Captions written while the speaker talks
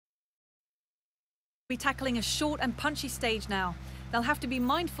Be tackling a short and punchy stage now. They'll have to be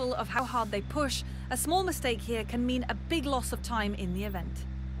mindful of how hard they push. A small mistake here can mean a big loss of time in the event.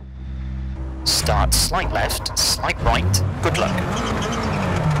 Start slight left, slight right. Good luck.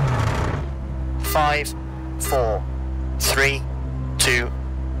 5, 4, 3, 2,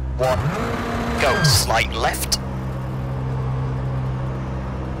 1. Go. Slight left.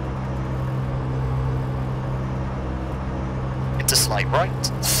 Into slight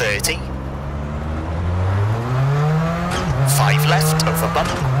right. 30. 5 left over bump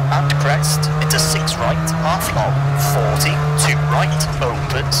and crest into 6 right, half long, 40, 2 right,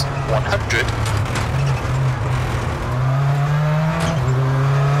 opens, 100,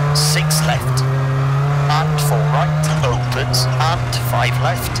 6 left, and 4 right, opens, and 5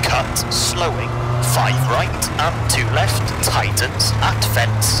 left, cut, slowing, 5 right, and 2 left, tightens, at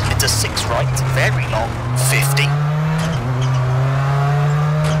fence, into 6 right, very long, 50,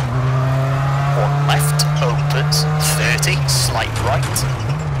 1 left, opens, 30, slight right,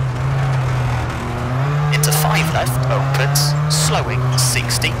 into 5 left, opens, slowing,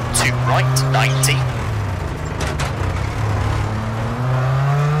 60, 2 right, 90,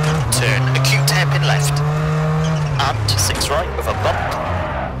 turn acute hairpin left, and 6 right with a bump,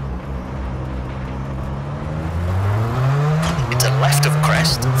 into left of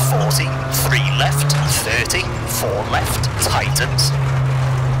crest, 40, 3 left, 30, 4 left, tightens,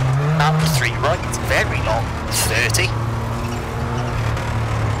 and 3 right, very long, 30.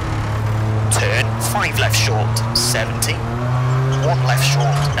 Turn 5 left short, 70. 1 left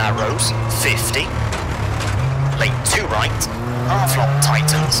short, narrows, 50. Late 2 right, half long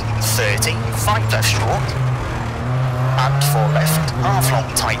tightens, 30. 5 left short. And 4 left, half long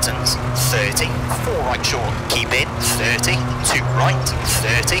tightens, 30. 4 right short, keep in, 30. 2 right,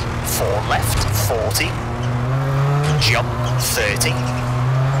 30. 4 left, 40. Jump, 30.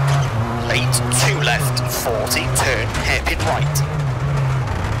 Late 2 left, 40, turn hairpin right,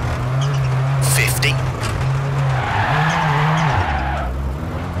 50,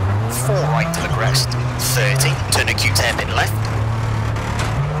 4 right to the crest, 30, turn acute hairpin left,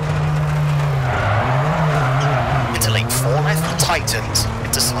 into late 4 left, tightens,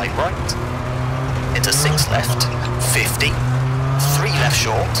 into slight right, into 6 left, 50, 3 left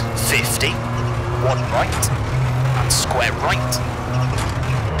short, 50, 1 right, and square right,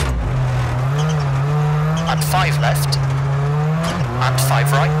 and 5 left, and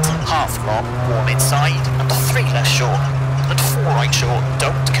 5 right, half long, warm inside, and 3 left short, and 4 right short,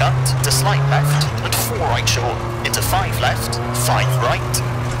 don't cut, to slight left, and 4 right short, into 5 left, 5 right,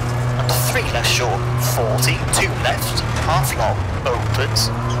 and 3 left short, 40, 2 left, half long,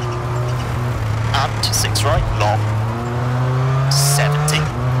 opens, and 6 right, long, 70,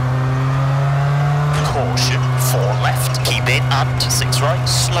 caution, 4 left, keep in, and 6 right,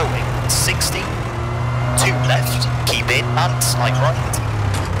 slowing, 60, 2 left, keep in, and slight right.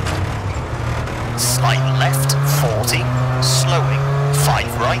 Slight left, 40, slowing,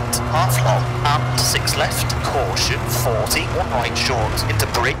 5 right, half long, and 6 left, caution, 40, 1 right short, into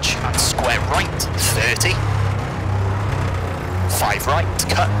bridge, and square right, 30. 5 right,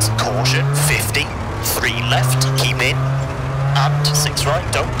 cut, caution, 50, 3 left, keep in, and 6 right,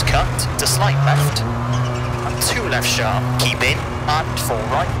 don't cut, to slight left, and 2 left sharp, keep in, and 4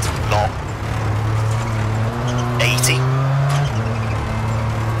 right, long. 80,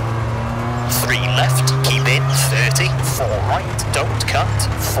 3 left, keep in, 30, 4 right, don't cut,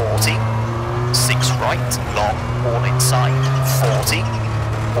 40, 6 right, long, all inside, 40,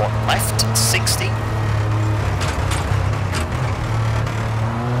 1 left, 60,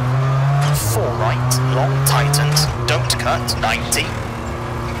 4 right, long, tightens, don't cut, 90,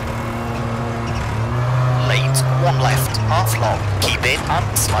 late, 1 left, half long, keep in, and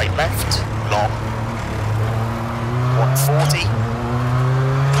slight left, long, 140,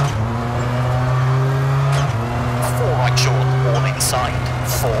 4 right short, all inside,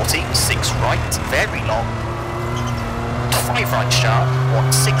 40, 6 right, very long, 5 right sharp,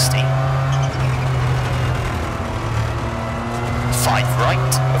 160, 5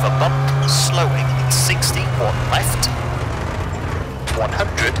 right with a bump, slowing, 60, 1 left,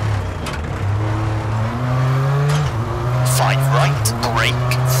 100, 5 right,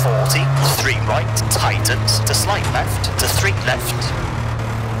 brake, 40, 3 right, tightens, to slight left, to 3 left,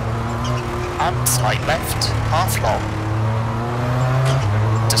 and slight left, half long,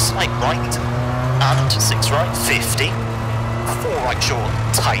 to slight right, and 6 right, 50, 4 right short,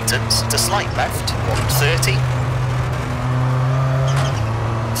 tightens, to slight left, 130,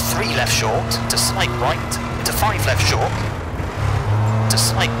 3 left short, to slight right, into 5 left short, to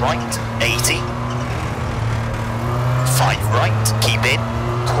slight right, 80, 5 right, keep in,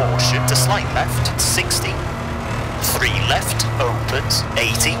 caution. caution to slight left, 60, 3 left, opens,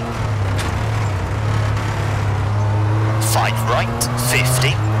 80, 5 right,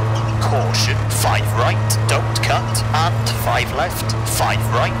 50, caution, 5 right, don't cut, and 5 left,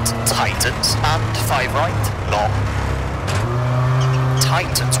 5 right, tightens, and 5 right, long,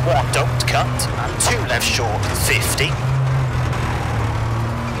 tightens, 1, don't cut, and 2 left short, 50,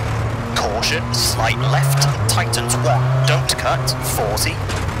 caution, slight left, tightens 1, don't cut, 40,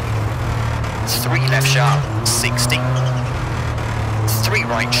 3 left sharp, 60, 3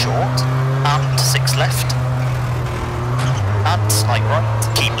 right short, and 6 left, and slight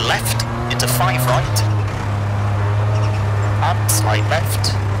right, keep left, into 5 right, and slight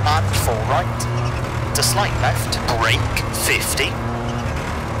left, and 4 right, to slight left, brake, 50,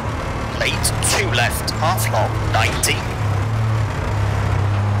 late, 2 left, half long, 90,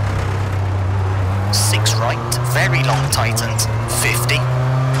 6 right, very long tightens, 50,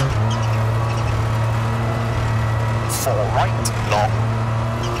 4 right, long,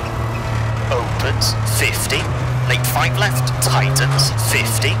 opens, 50, late 5 left, tightens,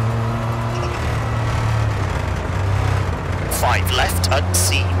 50, 5 left,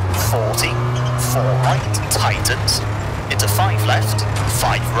 unseen, 40, 4 right, tightens, into 5 left,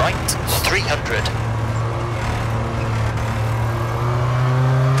 5 right, 300,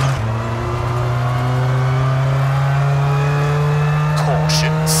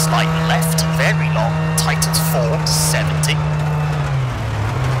 caution, slight left, very long, tightens 4, 70,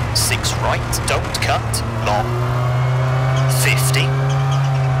 6 right, don't cut, long, 50,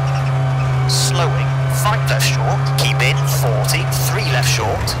 slowing, 5 left short, keep in, 40, 3 left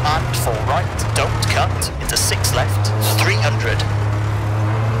short, and 4 right, don't cut, into 6 left, 300,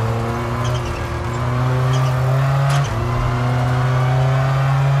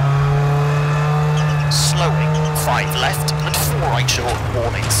 slowing, 5 left, and 4 right short,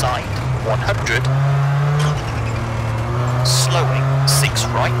 warning side, 100, slowing, 6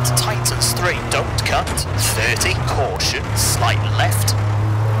 right, tightens 3, don't cut, 30, caution, slight left,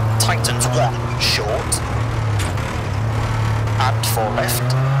 tightens 1, short, and 4 left,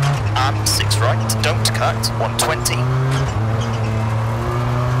 and 6 right, don't cut, 120,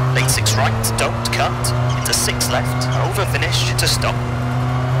 late 6 right, don't cut, into 6 left, over finish to stop.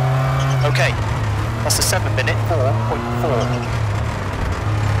 Okay, that's a 7-minute 4.4.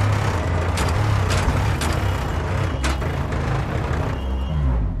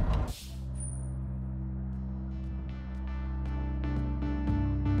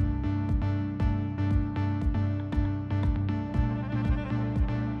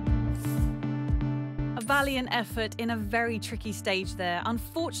 Valiant effort in a very tricky stage there.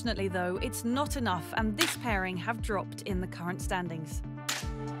 Unfortunately though, it's not enough and this pairing have dropped in the current standings.